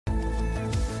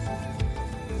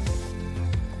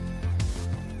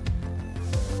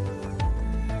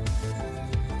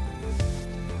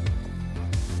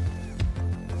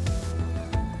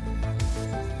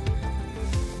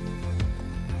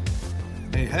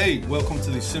Hey, welcome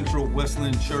to the Central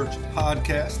Wesleyan Church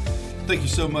podcast. Thank you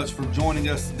so much for joining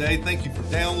us today. Thank you for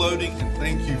downloading and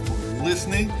thank you for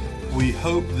listening. We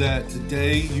hope that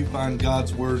today you find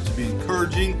God's Word to be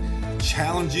encouraging,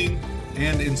 challenging,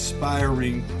 and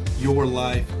inspiring your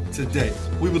life today.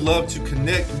 We would love to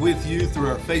connect with you through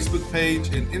our Facebook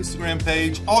page and Instagram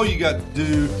page. All you got to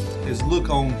do is look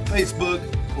on Facebook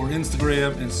or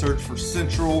Instagram and search for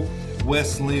Central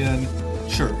Wesleyan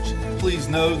Church. Please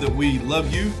know that we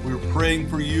love you, we're praying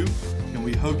for you, and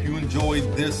we hope you enjoyed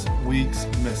this week's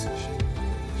message.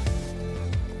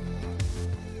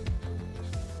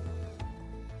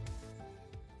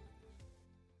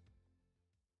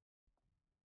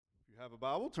 If you have a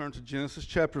Bible, turn to Genesis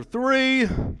chapter 3. I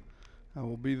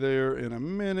will be there in a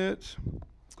minute.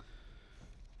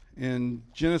 In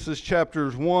Genesis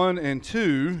chapters 1 and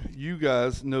 2, you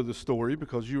guys know the story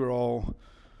because you are all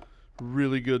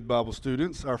really good Bible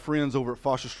students. Our friends over at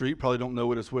Foster Street probably don't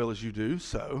know it as well as you do.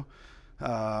 So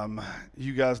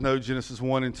you guys know Genesis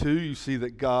 1 and 2. You see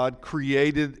that God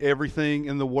created everything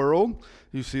in the world.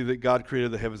 You see that God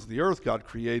created the heavens and the earth. God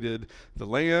created the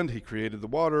land. He created the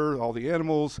water, all the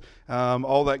animals,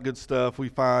 all that good stuff we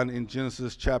find in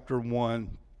Genesis chapter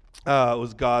 1.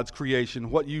 Was God's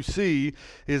creation. What you see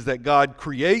is that God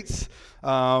creates,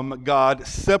 God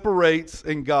separates,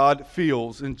 and God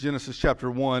fills in Genesis chapter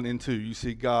 1 and 2. You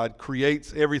see God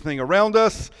creates everything around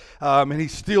us, and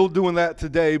He's still doing that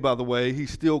today, by the way. He's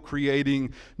still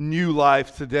creating new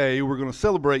life today. We're going to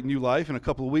celebrate new life in a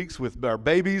couple of weeks with our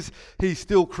babies. He's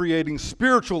still creating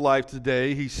spiritual life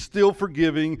today. He's still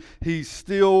forgiving. He's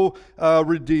still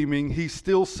redeeming. He's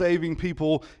still saving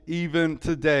people even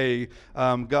today.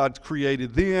 God's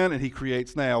created then and He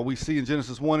creates now. We see in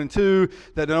Genesis 1 and 2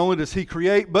 that not only does He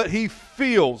create, but He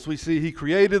fills. We see He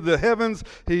created the heavens,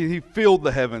 He filled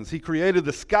the heavens. He created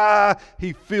the sky,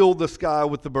 He filled the sky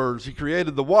with the birds. He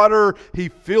created the water, He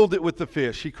filled it with the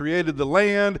fish. He created the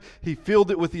land, He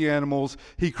filled it with the animals.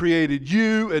 He created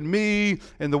you and me,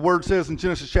 and the Word says in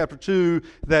Genesis chapter 2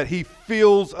 that He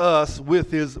fills us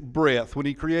with His breath. When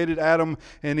He created Adam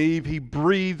and Eve, He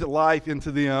breathed life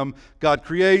into them. God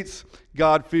creates,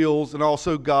 God fills, and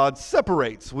also God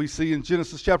separates. We see in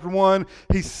Genesis chapter 1,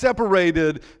 He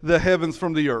separated the heavens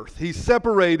from the earth. He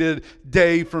separated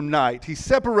day from night. He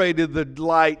separated the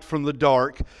light from the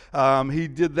dark. He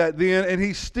did that then, and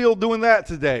He's still doing that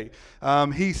today.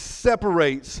 He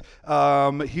separates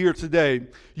here today.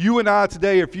 You and I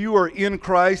today, if you are in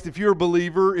Christ, if you're a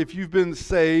believer, if you've been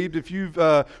saved, if you've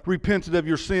repented of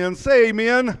your sins, say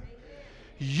amen.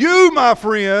 You, my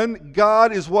friend,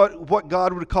 God is what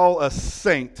God would call a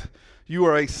saint. You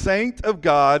are a saint of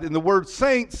God, and the word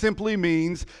saint simply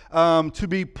means to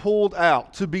be pulled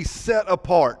out, to be set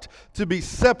apart, to be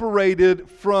separated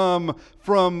from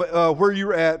where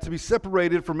you're at, to be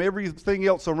separated from everything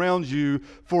else around you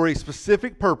for a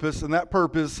specific purpose, and that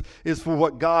purpose is for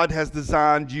what God has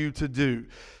designed you to do.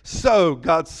 So,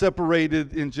 God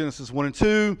separated in Genesis 1 and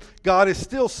 2. God is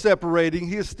still separating.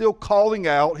 He is still calling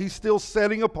out. He's still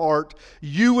setting apart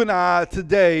you and I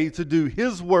today to do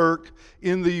His work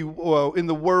in the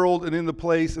world and in the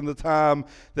place and the time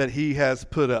that He has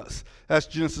put us. That's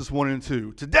Genesis 1 and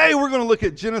 2. Today, we're going to look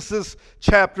at Genesis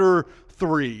chapter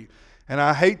 3. And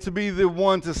I hate to be the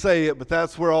one to say it, but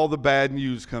that's where all the bad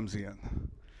news comes in.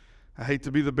 I hate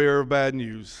to be the bearer of bad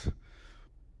news,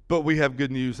 but we have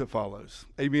good news that follows.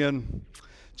 Amen.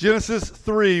 Genesis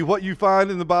 3, what you find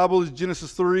in the Bible is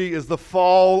Genesis 3 is the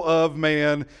fall of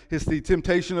man. It's the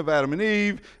temptation of Adam and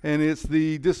Eve, and it's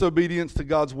the disobedience to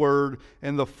God's word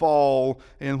and the fall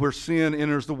and where sin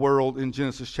enters the world in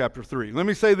Genesis chapter 3. Let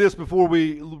me say this before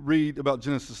we read about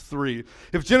Genesis 3.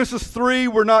 If Genesis 3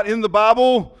 were not in the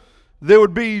Bible, there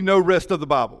would be no rest of the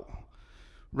Bible.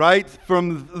 Right?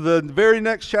 From the very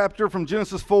next chapter, from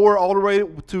Genesis 4 all the way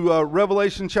to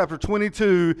Revelation chapter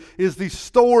 22, is the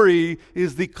story,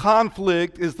 is the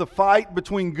conflict, is the fight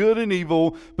between good and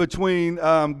evil, between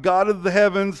God of the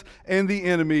heavens and the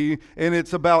enemy. And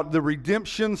it's about the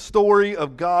redemption story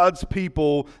of God's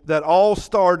people that all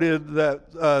started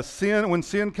when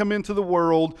sin come into the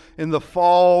world in the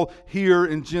fall here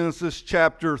in Genesis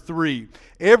chapter 3.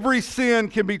 Every sin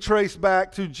can be traced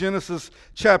back to Genesis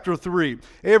chapter 3.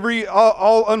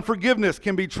 All unforgiveness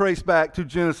can be traced back to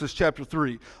Genesis chapter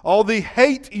 3. All the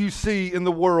hate you see in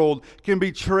the world can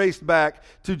be traced back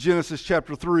to Genesis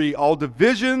chapter 3. All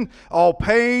division, all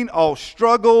pain, all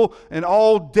struggle, and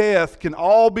all death can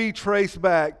all be traced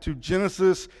back to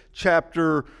Genesis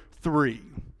chapter 3.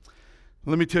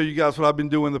 Let me tell you guys what I've been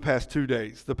doing the past 2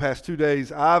 days. The past 2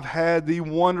 days, I've had the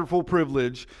wonderful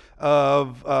privilege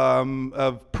of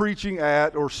preaching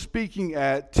at or speaking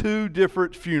at 2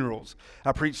 different funerals.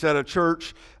 I preached at a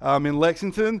church in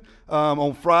Lexington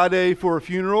on Friday for a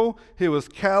funeral. It was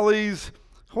Callie's,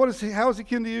 how is he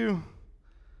kin to you?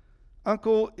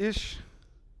 Uncle-ish?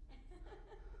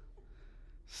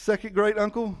 Second great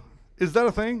uncle? Is that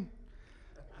a thing?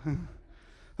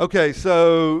 Okay,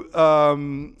 so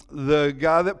the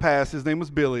guy that passed, his name was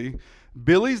Billy.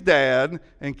 Billy's dad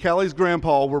and Callie's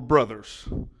grandpa were brothers.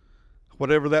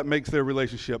 Whatever that makes their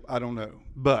relationship, I don't know.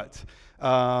 But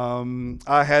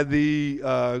I had the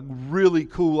really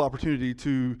cool opportunity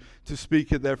to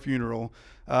speak at their funeral.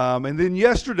 And then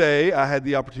yesterday, I had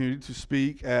the opportunity to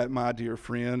speak at my dear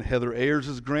friend Heather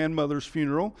Ayers' grandmother's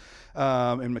funeral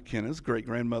and McKenna's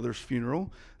great-grandmother's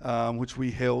funeral, which we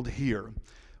held here.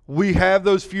 We have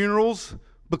those funerals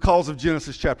because of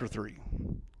Genesis chapter 3.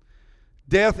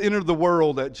 Death entered the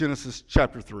world at Genesis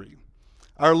chapter 3.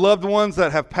 Our loved ones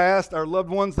that have passed, our loved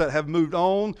ones that have moved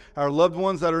on, our loved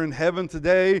ones that are in heaven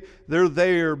today, they're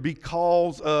there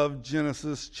because of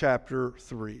Genesis chapter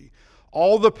 3.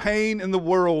 All the pain in the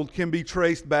world can be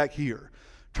traced back here.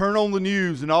 Turn on the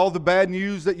news, and all the bad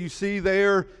news that you see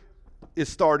there is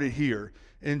started here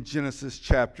in Genesis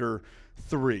chapter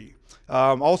 3.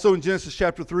 Also in Genesis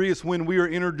chapter 3 is when we are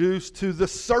introduced to the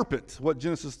serpent, what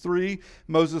Genesis 3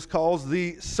 Moses calls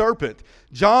the serpent.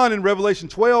 John in Revelation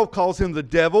 12 calls him the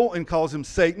devil and calls him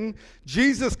Satan.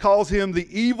 Jesus calls him the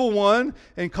evil one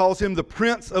and calls him the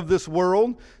prince of this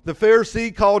world. The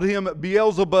Pharisee called him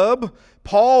Beelzebub.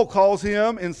 Paul calls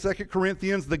him in 2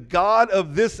 Corinthians the god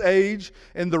of this age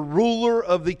and the ruler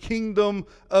of the kingdom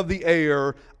of the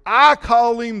air. I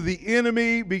call him the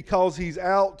enemy because he's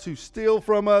out to steal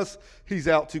from us, he's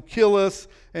out to kill us,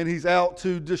 and he's out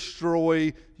to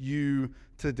destroy you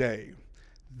today.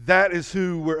 That is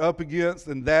who we're up against,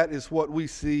 and that is what we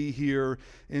see here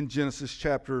in Genesis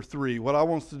chapter 3. What I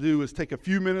want us to do is take a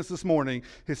few minutes this morning.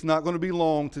 It's not going to be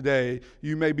long today.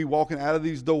 You may be walking out of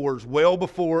these doors well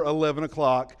before 11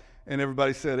 o'clock, and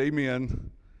everybody said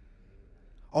amen.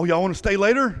 Oh, y'all want to stay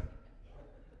later?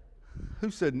 Who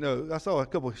said no? I saw a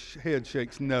couple of head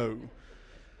shakes no.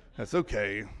 That's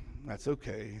okay. That's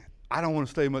okay. I don't want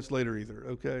to stay much later either,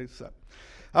 okay? So,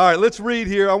 all right, let's read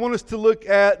here. I want us to look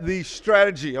at the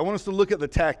strategy. I want us to look at the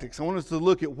tactics. I want us to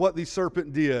look at what the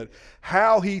serpent did,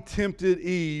 how he tempted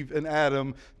Eve and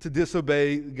Adam to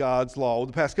disobey God's law.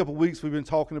 The past couple of weeks, we've been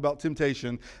talking about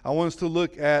temptation. I want us to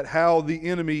look at how the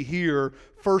enemy here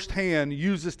firsthand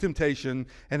uses temptation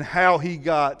and how he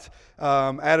got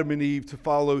Adam and Eve to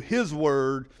follow his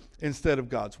word instead of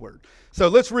God's word. So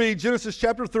let's read Genesis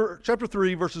chapter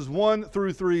 3, verses 1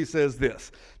 through 3 says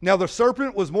this. Now the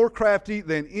serpent was more crafty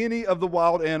than any of the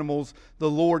wild animals the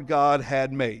Lord God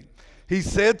had made. He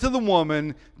said to the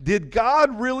woman, "Did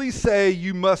God really say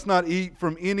you must not eat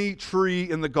from any tree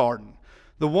in the garden?"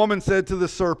 The woman said to the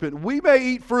serpent, "We may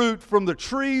eat fruit from the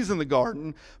trees in the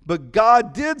garden, but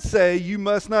God did say you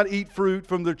must not eat fruit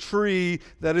from the tree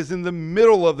that is in the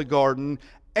middle of the garden,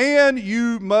 and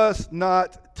you must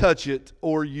not touch it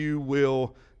or you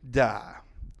will die."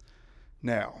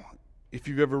 Now, if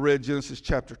you've ever read Genesis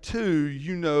chapter 2,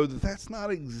 you know that that's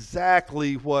not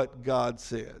exactly what God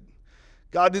said.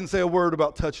 God didn't say a word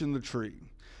about touching the tree.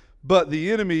 But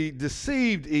the enemy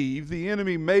deceived Eve. The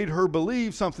enemy made her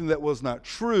believe something that was not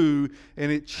true,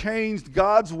 and it changed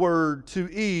God's word to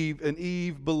Eve, and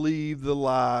Eve believed the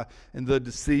lie and the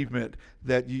deceivement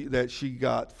that she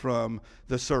got from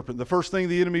the serpent. The first thing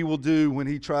the enemy will do when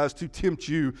he tries to tempt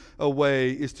you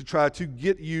away is to try to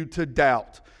get you to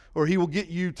doubt, or he will get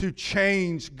you to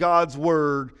change God's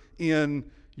word in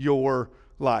your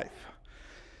life.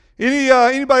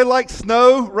 Anybody like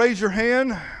snow? Raise your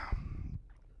hand.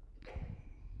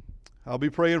 I'll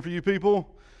be praying for you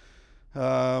people.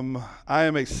 I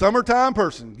am a summertime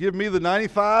person. Give me the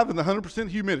 95 and the 100%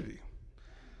 humidity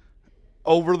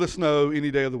over the snow any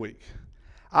day of the week.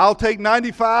 I'll take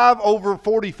 95 over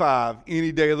 45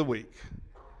 any day of the week.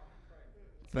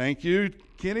 Thank you,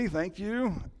 Kenny. Thank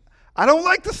you. I don't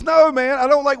like the snow, man. I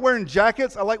don't like wearing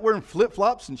jackets. I like wearing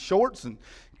flip-flops and shorts and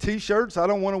T-shirts. I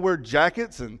don't want to wear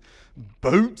jackets and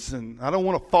boots, and I don't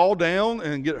want to fall down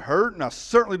and get hurt, and I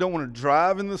certainly don't want to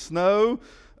drive in the snow,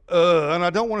 and I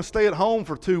don't want to stay at home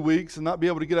for 2 weeks and not be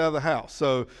able to get out of the house.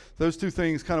 So those two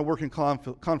things kind of work in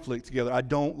conflict together. I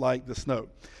don't like the snow.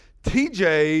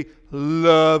 TJ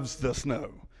loves the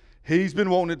snow. He's been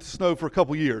wanting it to snow for a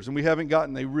couple years, and we haven't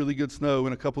gotten a really good snow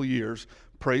in a couple years.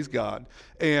 Praise God.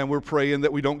 And we're praying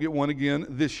that we don't get one again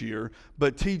this year.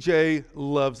 But TJ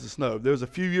loves the snow. There was a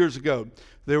few years ago,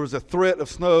 there was a threat of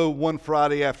snow one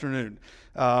Friday afternoon.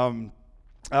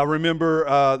 I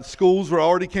remember schools were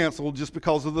already canceled just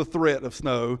because of the threat of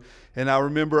snow. And I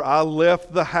remember I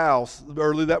left the house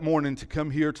early that morning to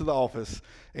come here to the office.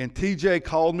 And TJ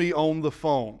called me on the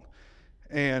phone.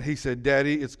 And he said,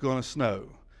 Daddy, it's going to snow.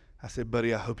 I said,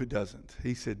 buddy, I hope it doesn't.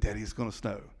 He said, Daddy, it's going to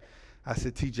snow. I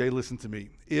said, TJ, listen to me.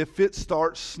 If it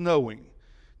starts snowing,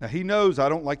 now he knows I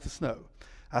don't like the snow.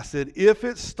 I said, if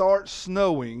it starts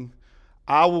snowing,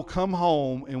 I will come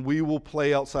home and we will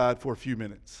play outside for a few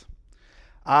minutes.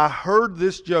 I heard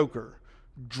this joker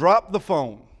drop the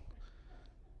phone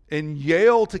and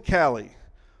yell to Callie,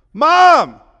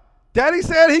 Mom, Daddy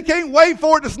said he can't wait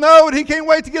for it to snow and he can't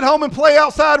wait to get home and play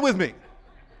outside with me.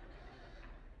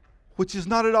 Which is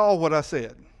not at all what I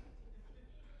said.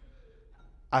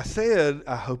 I said,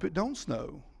 I hope it don't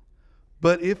snow.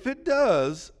 But if it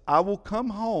does, I will come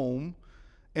home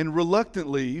and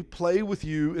reluctantly play with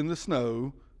you in the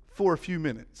snow for a few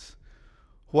minutes.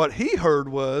 What he heard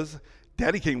was,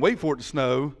 Daddy can't wait for it to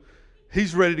snow.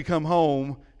 He's ready to come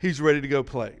home. He's ready to go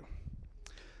play.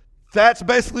 That's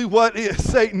basically what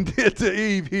Satan did to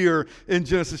Eve here in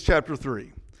Genesis chapter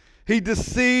 3. He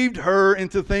deceived her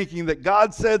into thinking that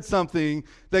God said something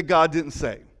that God didn't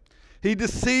say. He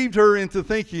deceived her into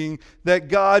thinking that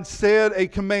God said a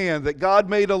command, that God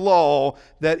made a law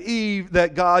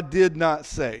that God did not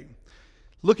say.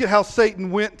 Look at how Satan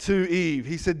went to Eve.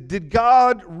 He said, did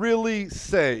God really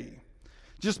say?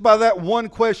 Just by that one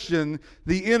question,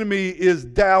 the enemy is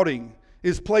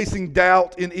placing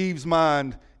doubt in Eve's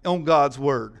mind on God's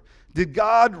word. Did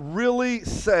God really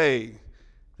say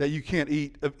that you can't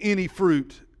eat of any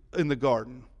fruit in the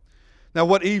garden? Now,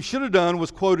 what Eve should have done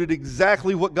was quoted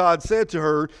exactly what God said to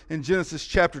her in Genesis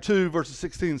chapter 2, verses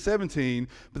 16 and 17,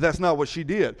 but that's not what she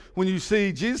did. When you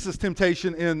see Jesus'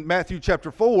 temptation in Matthew chapter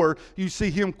 4, you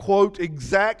see him quote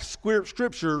exact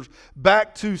scriptures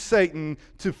back to Satan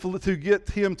to get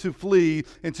him to flee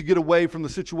and to get away from the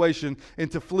situation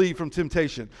and to flee from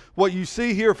temptation. What you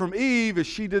see here from Eve is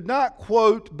she did not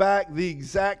quote back the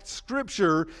exact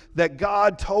scripture that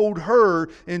God told her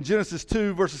in Genesis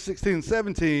 2, verses 16 and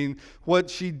 17.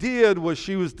 What she did was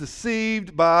she was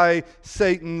deceived by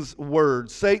Satan's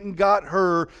word. Satan got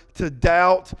her to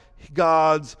doubt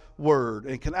God's word.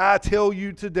 And can I tell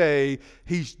you today,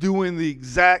 he's doing the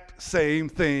exact same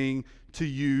thing to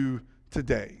you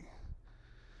today.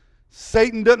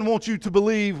 Satan doesn't want you to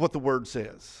believe what the word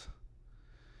says.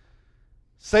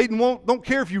 Satan don't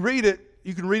care if you read it.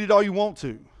 You can read it all you want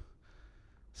to.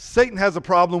 Satan has a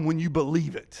problem when you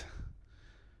believe it,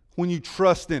 when you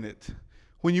trust in it,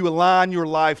 when you align your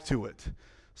life to it.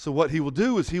 So what he will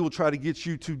do is he will try to get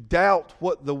you to doubt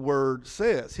what the word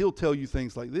says. He'll tell you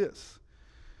things like this.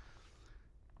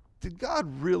 Did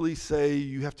God really say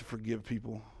you have to forgive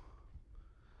people?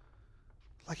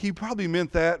 Like he probably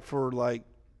meant that for like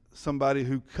somebody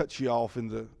who cuts you off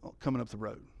coming up the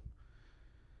road.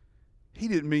 He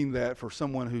didn't mean that for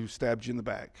someone who stabbed you in the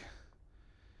back.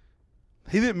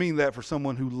 He didn't mean that for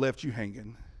someone who left you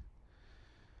hanging.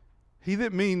 He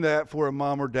didn't mean that for a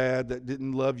mom or dad that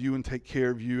didn't love you and take care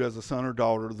of you as a son or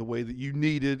daughter the way that you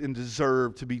needed and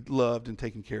deserved to be loved and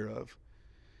taken care of.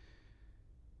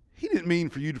 He didn't mean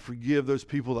for you to forgive those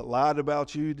people that lied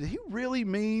about you. Did he really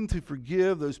mean to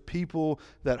forgive those people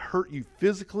that hurt you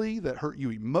physically, that hurt you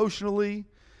emotionally,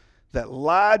 that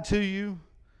lied to you?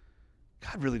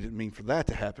 God really didn't mean for that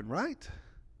to happen, right?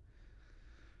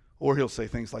 Or he'll say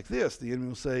things like this. The enemy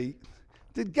will say,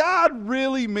 did God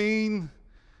really mean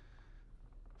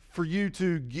for you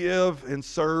to give and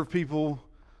serve people?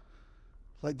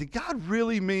 Like, did God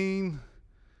really mean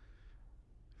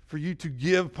for you to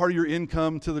give part of your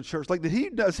income to the church? Like,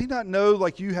 does he not know,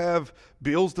 like, you have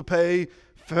bills to pay,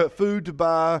 food to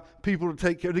buy, people to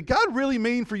take care? Did God really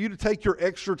mean for you to take your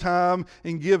extra time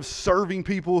and give serving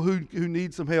people who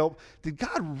need some help? Did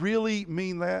God really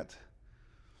mean that?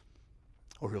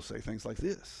 Or he'll say things like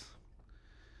this.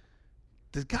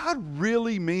 Did God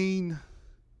really mean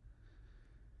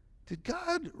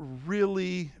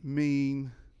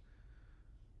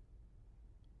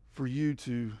for you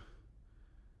to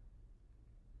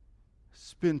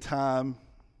spend time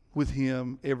with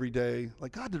him every day?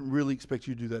 Like, God didn't really expect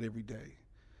you to do that every day.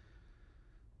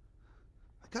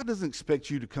 God doesn't expect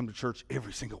you to come to church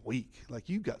every single week. Like,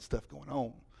 you've got stuff going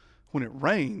on. When it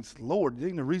rains, Lord, there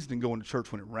ain't no reason to go into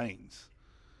church when it rains.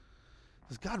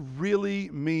 Does God really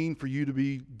mean for you to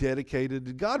be dedicated?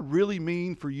 Did God really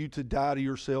mean for you to die to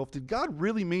yourself? Did God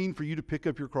really mean for you to pick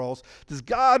up your cross? Does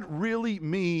God really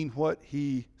mean what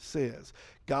he says?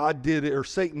 God did it, or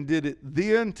Satan did it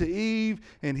then to Eve,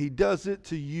 and he does it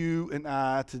to you and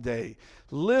I today.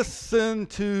 Listen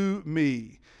to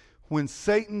me. When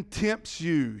Satan tempts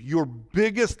you, your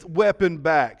biggest weapon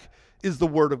back is the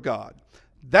Word of God.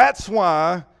 That's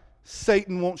why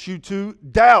Satan wants you to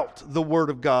doubt the Word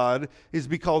of God, is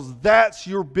because that's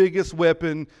your biggest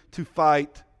weapon to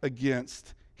fight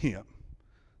against him.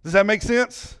 Does that make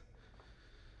sense?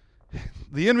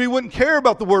 The enemy wouldn't care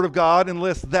about the Word of God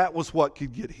unless that was what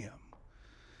could get him.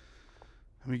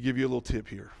 Let me give you a little tip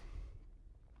here.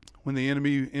 When the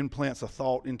enemy implants a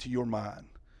thought into your mind,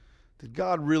 did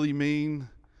God really mean?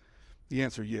 The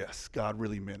answer, yes, God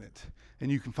really meant it.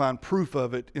 And you can find proof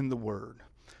of it in the Word.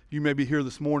 You may be here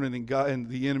this morning and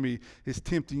the enemy is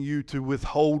tempting you to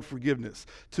withhold forgiveness,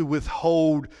 to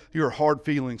withhold your hard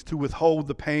feelings, to withhold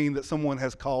the pain that someone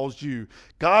has caused you.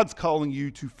 God's calling you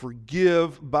to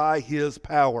forgive by his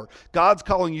power. God's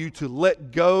calling you to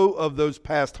let go of those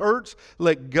past hurts,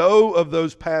 let go of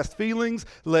those past feelings,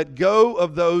 let go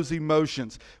of those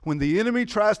emotions. When the enemy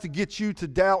tries to get you to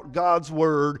doubt God's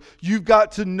word, you've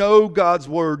got to know God's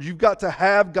word. You've got to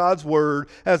have God's word,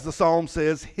 as the psalm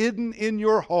says, hidden in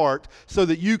your heart, so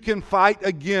that you can fight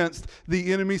against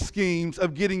the enemy's schemes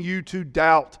of getting you to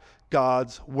doubt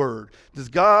God's word.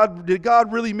 Did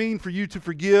God really mean for you to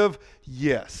forgive?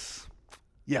 Yes.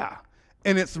 Yeah.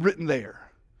 And it's written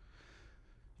there.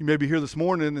 You may be here this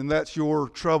morning and that's your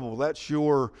trouble. That's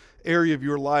your area of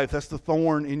your life. That's the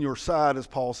thorn in your side, as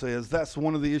Paul says. That's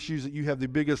one of the issues that you have the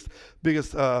biggest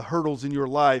hurdles in your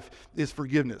life is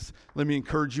forgiveness. Let me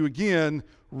encourage you again,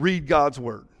 read God's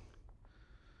word.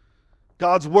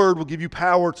 God's word will give you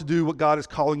power to do what God is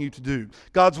calling you to do.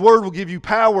 God's word will give you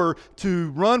power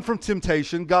to run from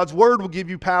temptation. God's word will give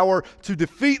you power to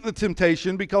defeat the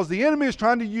temptation, because the enemy is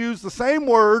trying to use the same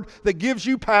word that gives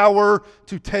you power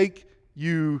to take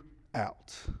you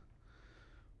out.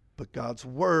 But God's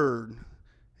word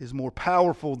is more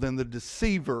powerful than the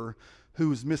deceiver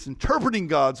who is misinterpreting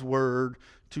God's word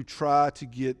to try to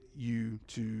get you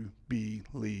to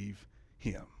believe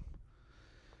him.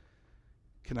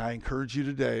 Can I encourage you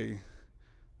today,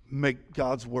 make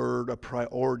God's word a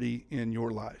priority in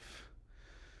your life.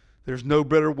 There's no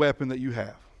better weapon that you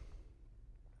have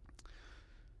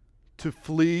to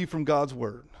flee from God's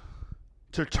word,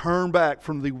 to turn back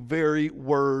from the very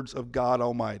words of God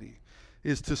Almighty,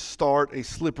 is to start a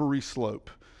slippery slope.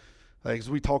 As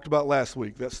we talked about last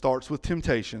week, that starts with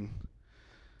temptation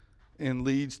and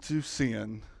leads to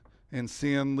sin, and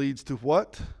sin leads to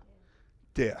what?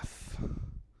 Death.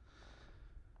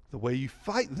 The way you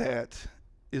fight that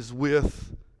is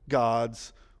with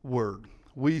God's word.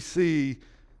 We see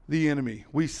the enemy.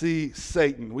 We see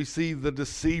Satan. We see the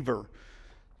deceiver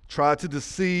try to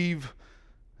deceive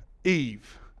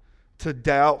Eve to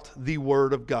doubt the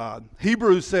word of God.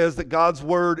 Hebrews says that God's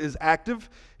word is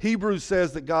active. Hebrews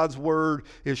says that God's word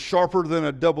is sharper than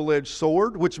a double-edged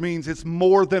sword, which means it's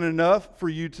more than enough for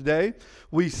you today.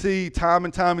 We see time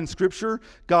and time in Scripture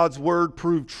God's word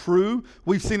proved true.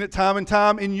 We've seen it time and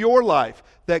time in your life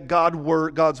that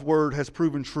God's word has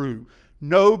proven true.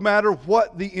 No matter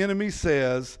what the enemy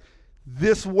says,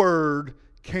 this word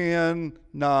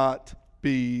cannot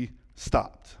be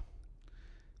stopped.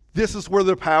 This is where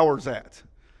the power's at.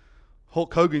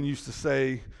 Hulk Hogan used to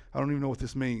say, I don't even know what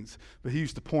this means, but he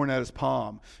used to point at his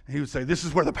palm, and he would say, "This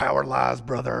is where the power lies,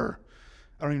 brother."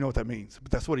 I don't even know what that means, but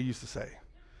that's what he used to say.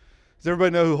 Does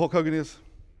everybody know who Hulk Hogan is?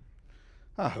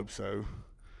 I hope so.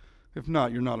 If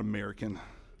not, you're not American.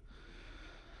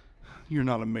 You're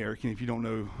not American if you don't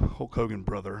know Hulk Hogan,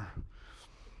 brother.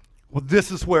 Well,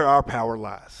 this is where our power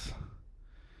lies.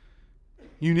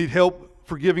 You need help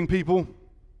forgiving people?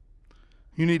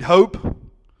 You need hope,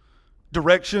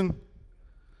 direction,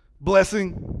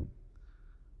 blessing,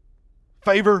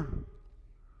 favor,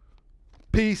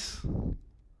 peace,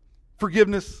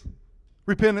 forgiveness,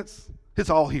 repentance. It's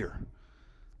all here.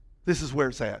 This is where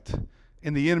it's at.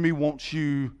 And the enemy wants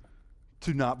you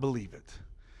to not believe it.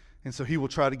 And so he will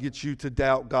try to get you to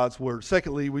doubt God's word.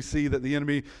 Secondly, we see that the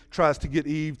enemy tries to get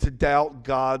Eve to doubt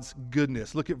God's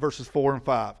goodness. Look at verses 4 and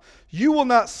 5. "You will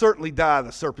not certainly die,"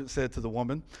 the serpent said to the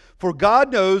woman, "for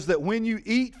God knows that when you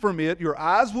eat from it, your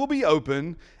eyes will be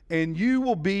open, and you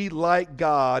will be like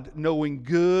God, knowing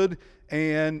good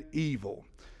and evil."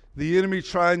 The enemy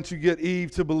trying to get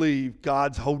Eve to believe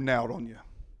God's holding out on you.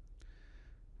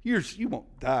 You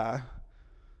won't die.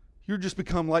 You'll just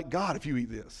become like God if you eat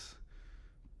this.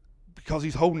 Because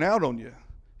he's holding out on you.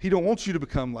 He don't want you to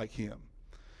become like him.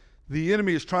 The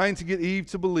enemy is trying to get Eve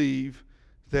to believe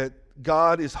that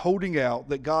God is holding out,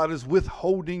 that God is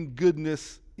withholding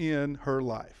goodness in her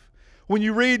life. When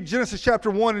you read Genesis chapter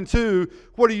 1 and 2,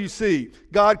 what do you see?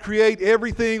 God create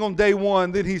everything on day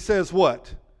one, then he says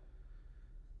what?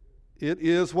 It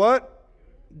is what?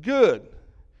 Good.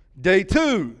 Day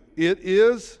 2, it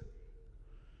is.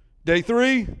 Day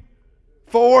 3,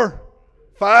 4,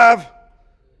 5,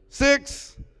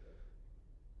 6,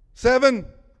 7.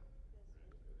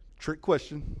 Trick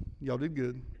question. Y'all did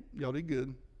good. Y'all did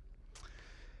good.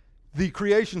 The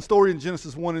creation story in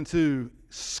Genesis 1 and 2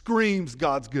 screams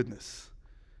God's goodness.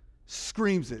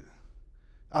 Screams it.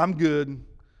 I'm good.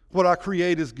 What I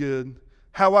create is good.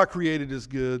 How I created is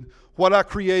good. What I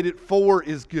created for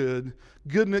is good.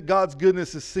 God's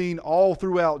goodness is seen all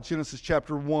throughout Genesis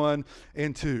chapter 1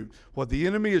 and 2. What the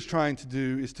enemy is trying to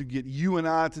do is to get you and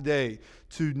I today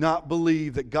to not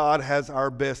believe that God has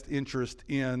our best interest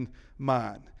in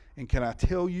mind. And can I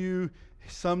tell you,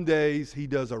 some days he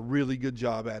does a really good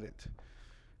job at it.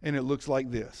 And it looks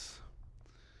like this.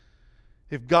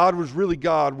 If God was really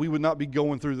God, we would not be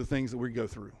going through the things that we go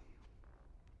through.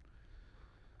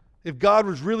 If God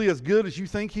was really as good as you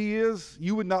think he is,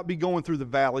 you would not be going through the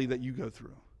valley that you go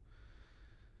through.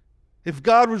 If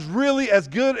God was really as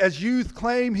good as you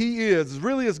claim he is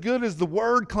really as good as the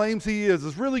Word claims he is,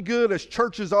 as really good as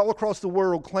churches all across the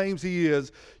world claims he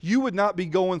is, you would not be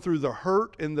going through the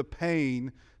hurt and the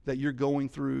pain that you're going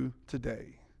through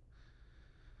today.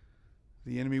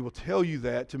 The enemy will tell you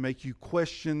that to make you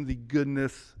question the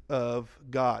goodness of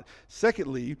God.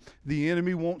 Secondly, the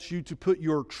enemy wants you to put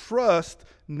your trust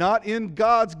not in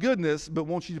God's goodness, but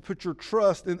wants you to put your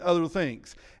trust in other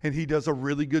things. And he does a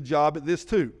really good job at this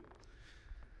too.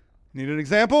 Need an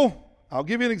example? I'll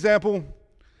give you an example.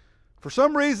 For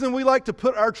some reason, we like to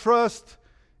put our trust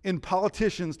in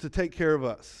politicians to take care of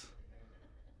us.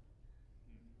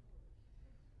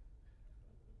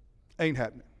 Ain't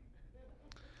happening.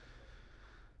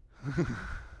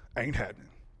 Ain't happening.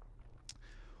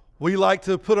 We like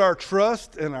to put our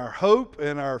trust and our hope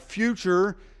and our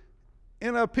future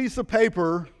in a piece of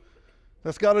paper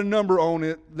that's got a number on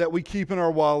it that we keep in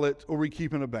our wallet or we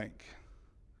keep in a bank.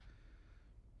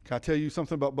 Can I tell you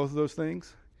something about both of those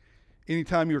things?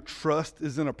 Anytime your trust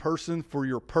is in a person for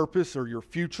your purpose or your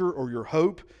future or your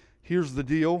hope, here's the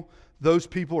deal. Those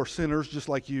people are sinners just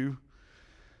like you.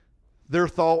 Their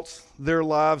thoughts, their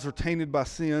lives are tainted by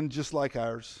sin just like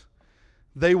ours.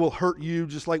 They will hurt you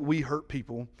just like we hurt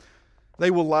people.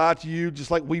 They will lie to you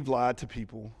just like we've lied to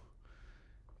people.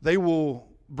 They will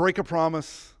break a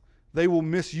promise. They will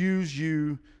misuse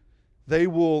you. They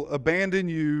will abandon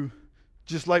you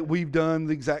just like we've done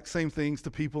the exact same things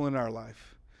to people in our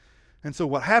life. And so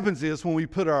what happens is when we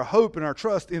put our hope and our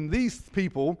trust in these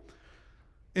people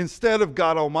instead of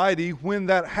God Almighty, when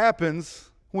that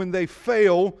happens, when they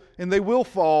fail, and they will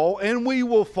fall, and we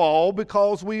will fall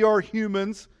because we are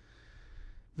humans,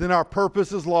 then our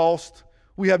purpose is lost.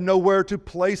 We have nowhere to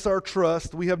place our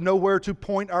trust. We have nowhere to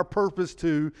point our purpose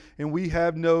to, and we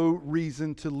have no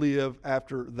reason to live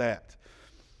after that.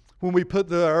 When we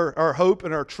put our hope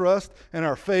and our trust and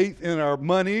our faith in our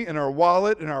money and our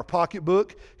wallet and our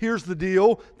pocketbook, here's the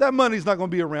deal. That money's not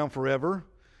going to be around forever.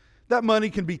 That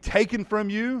money can be taken from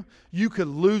you. You could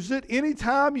lose it.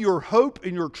 Anytime your hope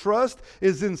and your trust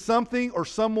is in something or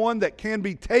someone that can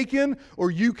be taken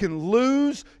or you can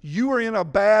lose, you are in a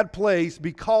bad place,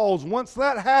 because once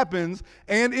that happens,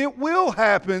 and it will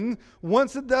happen,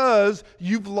 once it does,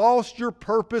 you've lost your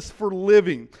purpose for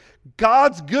living.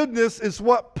 God's goodness is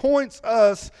what points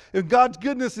us, and God's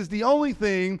goodness is the only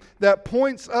thing that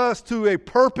points us to a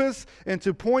purpose and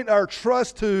to point our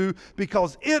trust to,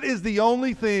 because it is the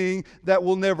only thing that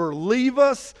will never leave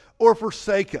us or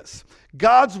forsake us.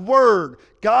 God's word,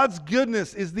 God's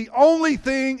goodness is the only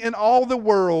thing in all the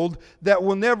world that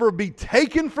will never be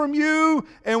taken from you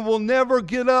and will never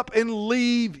get up and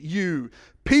leave you.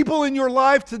 People in your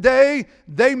life today,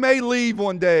 they may leave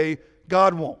one day.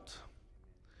 God won't.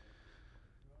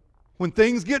 When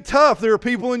things get tough, there are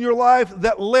people in your life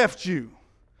that left you.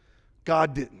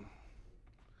 God didn't.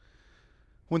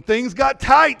 When things got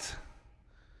tight,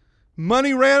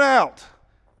 money ran out,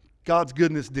 God's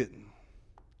goodness didn't.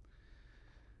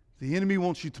 The enemy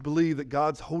wants you to believe that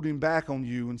God's holding back on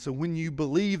you. And so when you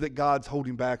believe that God's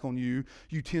holding back on you,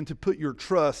 you tend to put your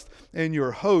trust and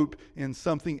your hope in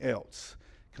something else.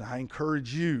 Can I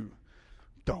encourage you?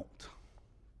 Don't.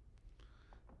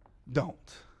 Don't.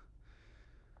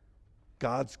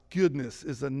 God's goodness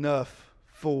is enough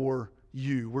for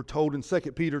you. We're told in 2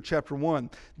 Peter chapter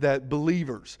 1 that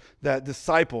believers, that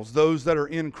disciples, those that are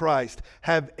in Christ,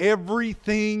 have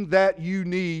everything that you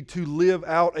need to live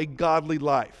out a godly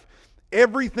life.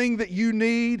 Everything that you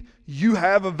need, you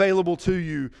have available to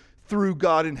you through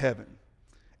God in heaven.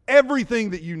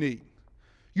 Everything that you need.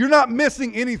 You're not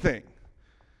missing anything.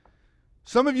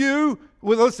 Some of you,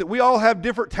 well, listen, we all have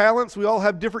different talents. We all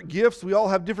have different gifts. We all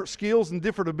have different skills and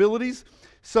different abilities.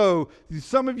 So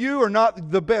some of you are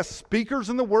not the best speakers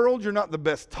in the world. You're not the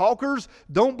best talkers.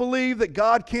 Don't believe that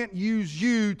God can't use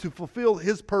you to fulfill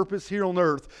His purpose here on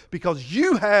earth, because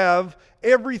you have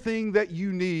everything that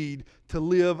you need to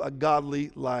live a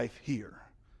godly life here.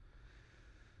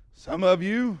 Some of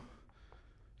you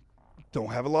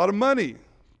don't have a lot of money.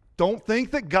 Don't think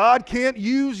that God can't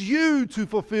use you to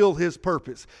fulfill His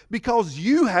purpose, because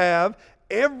you have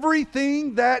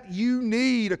everything that you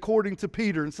need, according to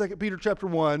Peter in 2 Peter chapter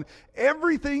 1,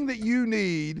 everything that you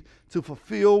need to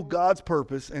fulfill God's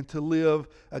purpose and to live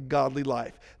a godly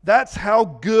life. That's how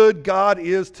good God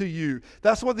is to you.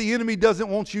 That's what the enemy doesn't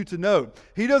want you to know.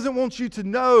 He doesn't want you to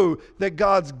know that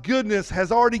God's goodness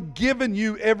has already given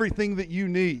you everything that you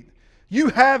need. You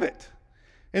have it.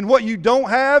 And what you don't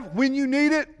have, when you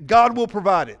need it, God will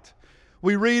provide it.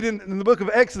 We read in the book of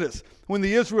Exodus, when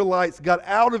the Israelites got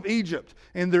out of Egypt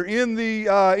and they're in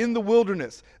the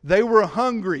wilderness, they were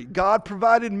hungry. God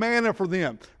provided manna for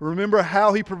them. Remember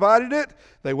how He provided it?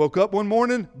 They woke up one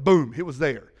morning, boom, it was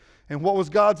there. And what was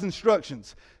God's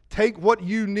instructions? Take what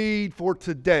you need for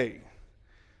today,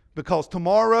 because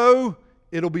tomorrow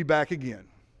it'll be back again.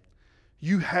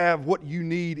 You have what you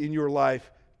need in your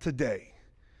life today.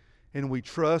 And we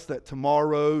trust that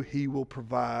tomorrow He will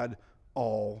provide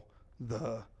all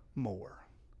the more.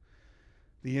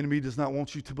 The enemy does not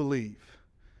want you to believe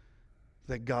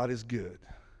that God is good.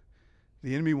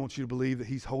 The enemy wants you to believe that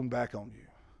He's holding back on you.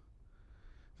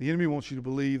 The enemy wants you to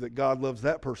believe that God loves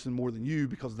that person more than you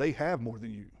because they have more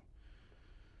than you.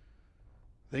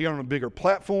 They are on a bigger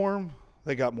platform.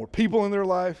 They got more people in their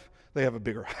life. They have a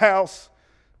bigger house.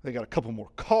 They got a couple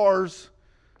more cars.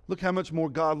 Look how much more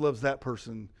God loves that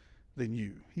person than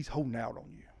you. He's holding out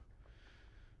on you.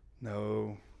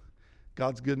 No.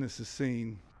 God's goodness is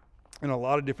seen in a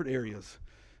lot of different areas.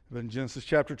 But in Genesis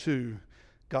chapter 2,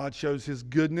 God shows His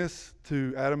goodness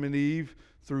to Adam and Eve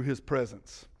through His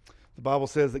presence. The Bible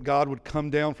says that God would come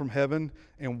down from heaven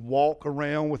and walk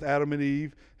around with Adam and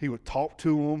Eve. He would talk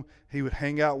to them. He would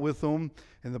hang out with them.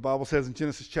 And the Bible says in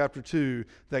Genesis chapter 2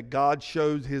 that God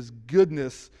showed His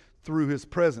goodness through His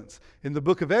presence. In the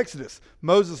book of Exodus,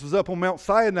 Moses was up on Mount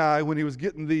Sinai when he was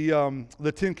getting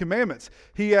the Ten Commandments.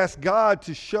 He asked God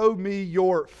to show me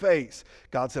your face.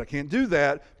 God said, I can't do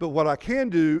that, but what I can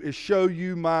do is show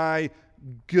you my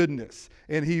goodness.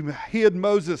 And He hid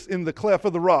Moses in the cleft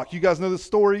of the rock. You guys know this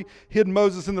story? Hid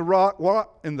Moses in the rock.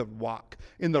 In the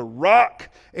rock.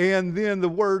 And then the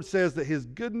word says that His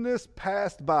goodness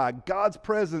passed by. God's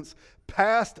presence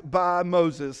passed by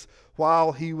Moses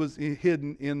while he was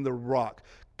hidden in the rock.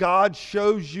 God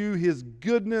shows you His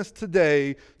goodness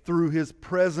today through His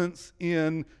presence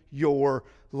in your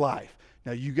life.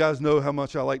 Now, you guys know how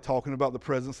much I like talking about the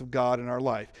presence of God in our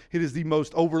life. It is the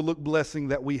most overlooked blessing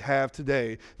that we have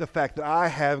today. The fact that I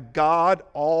have God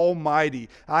Almighty.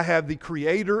 I have the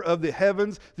Creator of the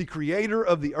heavens, the Creator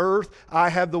of the earth. I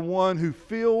have the one who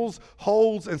fills,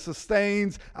 holds, and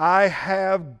sustains. I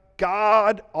have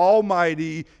God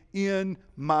Almighty in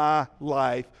my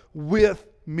life with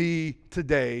me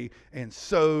today, and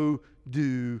so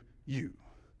do you.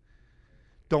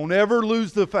 Don't ever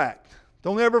lose the fact.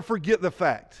 Don't ever forget the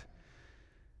fact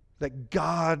that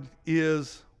God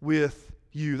is with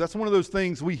you. That's one of those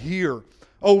things we hear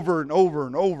over and over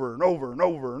and over and over and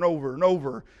over and over and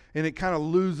over, and it kind of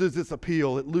loses its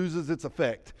appeal. It loses its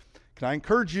effect. Can I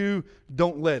encourage you?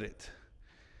 Don't let it.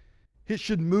 It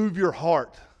should move your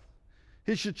heart.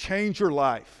 It should change your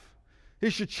life.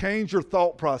 It should change your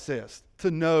thought process to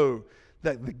know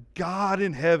that the God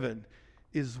in heaven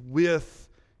is with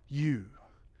you.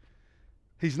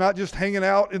 He's not just hanging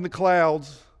out in the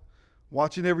clouds,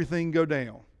 watching everything go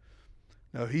down.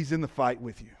 No, He's in the fight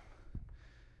with you.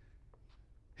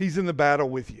 He's in the battle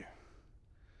with you.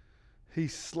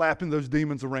 He's slapping those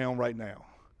demons around right now.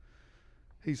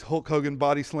 He's Hulk Hogan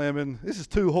body slamming. This is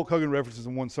 2 Hulk Hogan references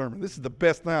in one sermon. This is the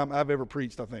best time I've ever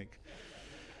preached, I think.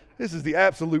 This is the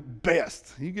absolute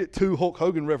best. You get 2 Hulk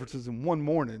Hogan references in one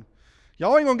morning.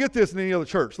 Y'all ain't going to get this in any other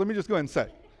church. Let me just go ahead and say.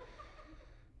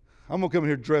 I'm going to come in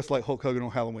here dressed like Hulk Hogan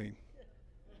on Halloween.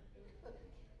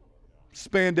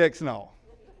 Spandex and all.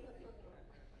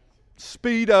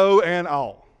 Speedo and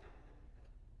all.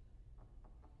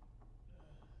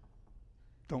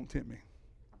 Don't tempt me.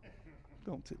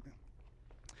 Don't tempt me.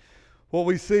 What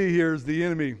we see here is the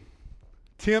enemy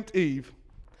tempt Eve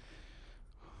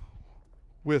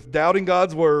with doubting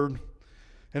God's word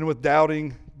and with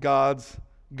doubting God's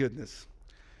goodness.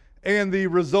 And the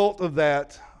result of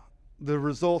that, the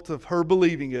result of her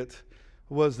believing it,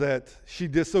 was that she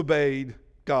disobeyed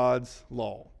God's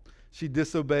law. She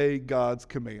disobeyed God's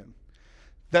command.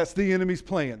 That's the enemy's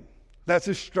plan. That's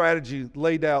his strategy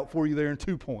laid out for you there in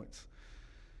 2 points.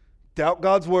 Doubt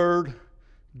God's word,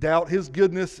 doubt his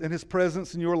goodness and his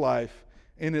presence in your life,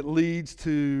 and it leads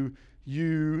to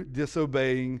you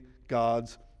disobeying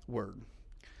God's word.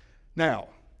 Now,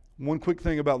 one quick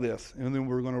thing about this, and then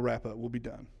we're going to wrap up. We'll be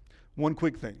done. One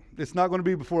quick thing. It's not going to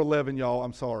be before 11, y'all.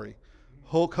 I'm sorry.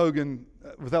 Hulk Hogan,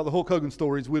 without the Hulk Hogan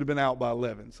stories, we'd have been out by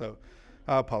 11, so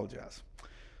I apologize.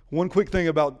 One quick thing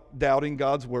about doubting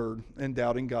God's word and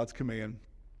doubting God's command.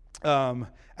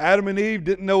 Adam and Eve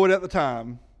didn't know it at the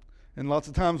time, and lots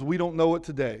of times we don't know it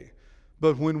today.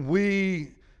 But when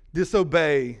we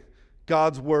disobey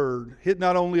God's word, it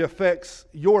not only affects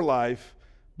your life,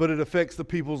 but it affects the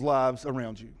people's lives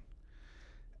around you.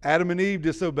 Adam and Eve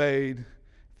disobeyed.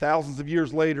 Thousands of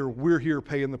years later, we're here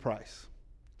paying the price.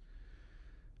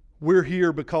 We're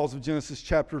here because of Genesis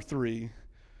chapter 3.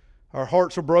 Our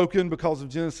hearts are broken because of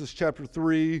Genesis chapter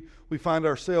 3. We find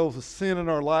ourselves with sin in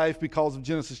our life because of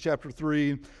Genesis chapter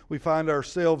 3. We find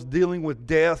ourselves dealing with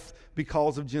death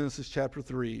because of Genesis chapter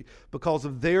 3. Because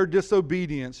of their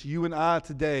disobedience, you and I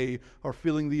today are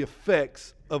feeling the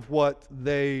effects of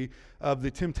of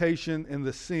the temptation and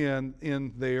the sin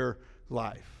in their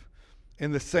life.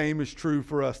 And the same is true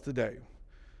for us today.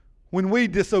 When we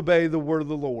disobey the word of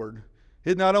the Lord,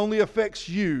 it not only affects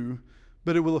you,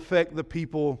 but it will affect the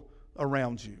people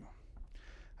around you.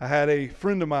 I had a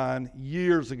friend of mine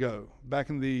years ago, back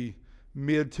in the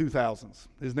mid-2000s.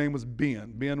 His name was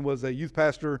Ben. Ben was a youth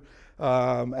pastor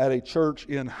at a church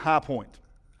in High Point.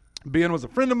 Ben was a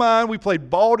friend of mine. We played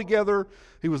ball together.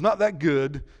 He was not that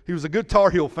good. He was a good Tar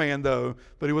Heel fan, though,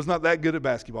 but he was not that good at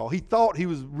basketball. He thought he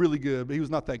was really good, but he was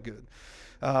not that good.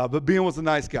 But Ben was a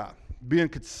nice guy. Ben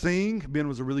could sing. Ben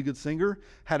was a really good singer.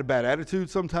 Had a bad attitude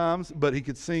sometimes, but he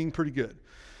could sing pretty good.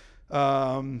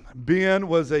 Ben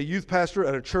was a youth pastor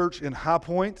at a church in High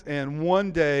Point, and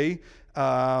one day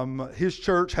his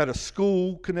church had a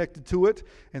school connected to it,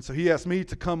 and so he asked me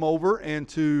to come over and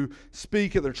to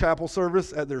speak at their chapel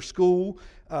service at their school.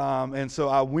 And so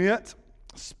I went,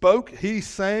 spoke, he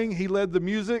sang, he led the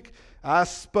music, I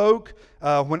spoke.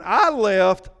 When I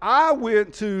left, I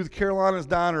went to the Carolinas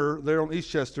Diner there on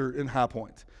Eastchester in High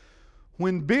Point.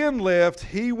 When Ben left,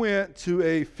 he went to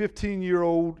a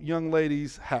 15-year-old young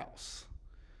lady's house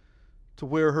to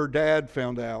where her dad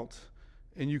found out,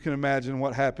 and you can imagine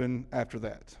what happened after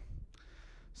that.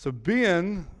 So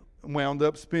Ben wound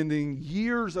up spending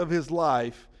years of his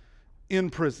life in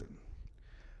prison.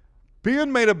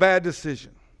 Ben made a bad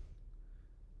decision.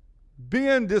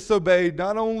 Ben disobeyed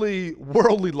not only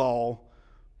worldly law,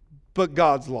 but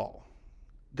God's law,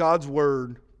 God's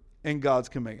word, and God's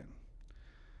command.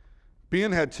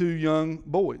 Ben had 2 young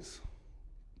boys.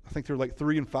 I think they were like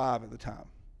 3 and 5 at the time.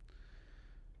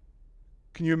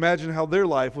 Can you imagine how their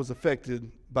life was affected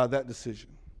by that decision?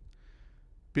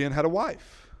 Ben had a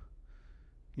wife.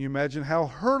 Can you imagine how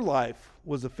her life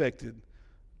was affected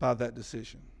by that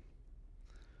decision?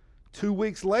 2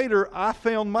 weeks later, I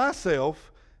found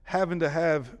myself having to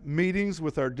have meetings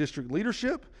with our district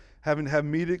leadership, having to have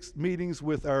meetings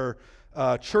with our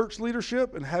church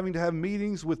leadership, and having to have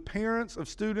meetings with parents of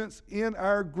students in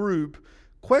our group,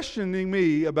 questioning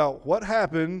me about what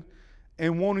happened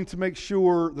and wanting to make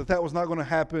sure that that was not going to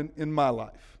happen in my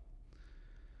life.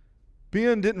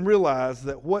 Ben didn't realize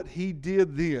that what he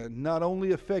did then not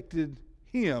only affected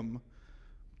him,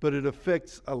 but it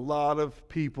affects a lot of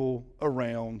people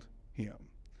around him.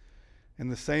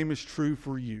 And the same is true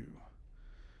for you.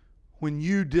 When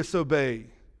you disobey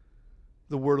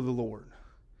the word of the Lord,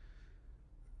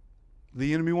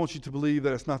 the enemy wants you to believe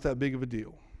that it's not that big of a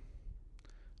deal.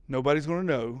 Nobody's going to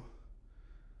know.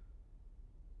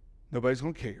 Nobody's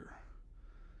going to care.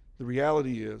 The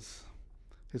reality is,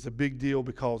 it's a big deal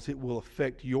because it will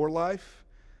affect your life,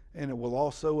 and it will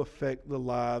also affect the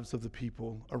lives of the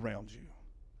people around you.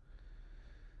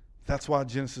 That's why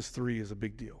Genesis 3 is a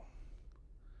big deal.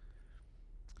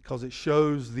 Because it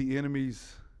shows the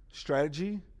enemy's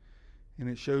strategy, and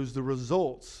it shows the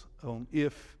results on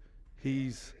if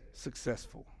he's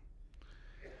successful.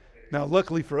 Now,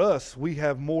 luckily for us, we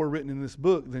have more written in this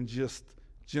book than just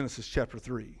Genesis chapter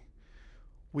 3.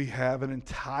 We have an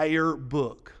entire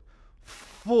book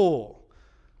full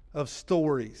of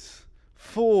stories,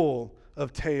 full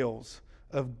of tales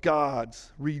of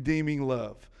God's redeeming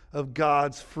love, of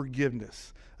God's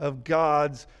forgiveness, of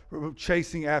God's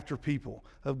chasing after people,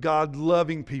 of God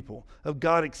loving people, of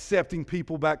God accepting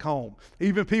people back home.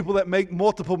 Even people that make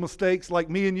multiple mistakes like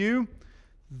me and you,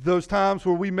 Those times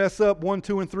where we mess up 1,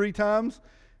 2, and 3 times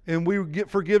and we get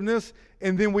forgiveness,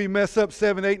 and then we mess up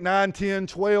 7, 8, 9, 10,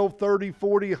 12, 30,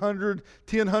 40, 100,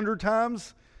 100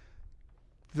 times,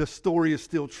 the story is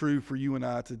still true for you and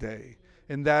I today.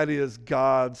 And that is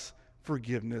God's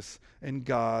forgiveness and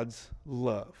God's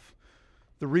love.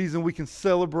 The reason we can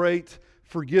celebrate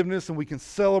forgiveness and we can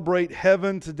celebrate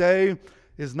heaven today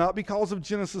is not because of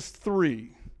Genesis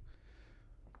 3,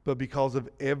 but because of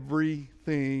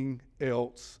everything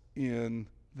else in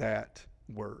that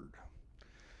word.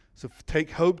 So take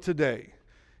hope today.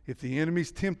 If the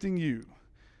enemy's tempting you,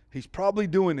 he's probably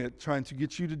doing it trying to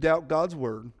get you to doubt God's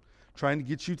word, trying to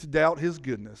get you to doubt his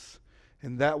goodness,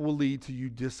 and that will lead to you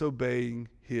disobeying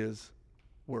his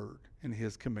word and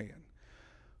his command.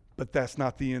 But that's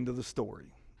not the end of the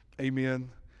story.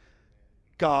 Amen.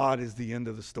 God is the end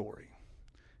of the story.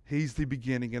 He's the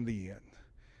beginning and the end.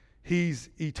 He's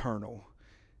eternal.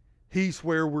 He's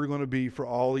where we're going to be for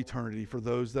all eternity for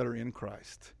those that are in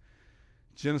Christ.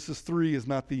 Genesis 3 is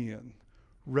not the end.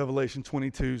 Revelation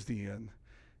 22 is the end.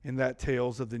 And that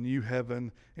tells of the new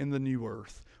heaven and the new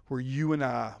earth, where you and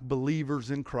I,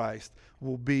 believers in Christ,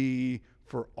 will be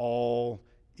for all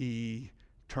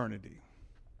eternity.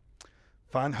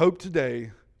 Find hope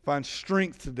today. Find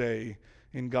strength today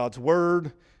in God's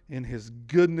word, in his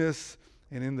goodness,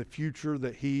 and in the future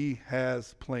that he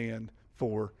has planned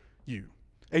for you.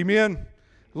 Amen.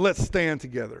 Let's stand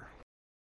together.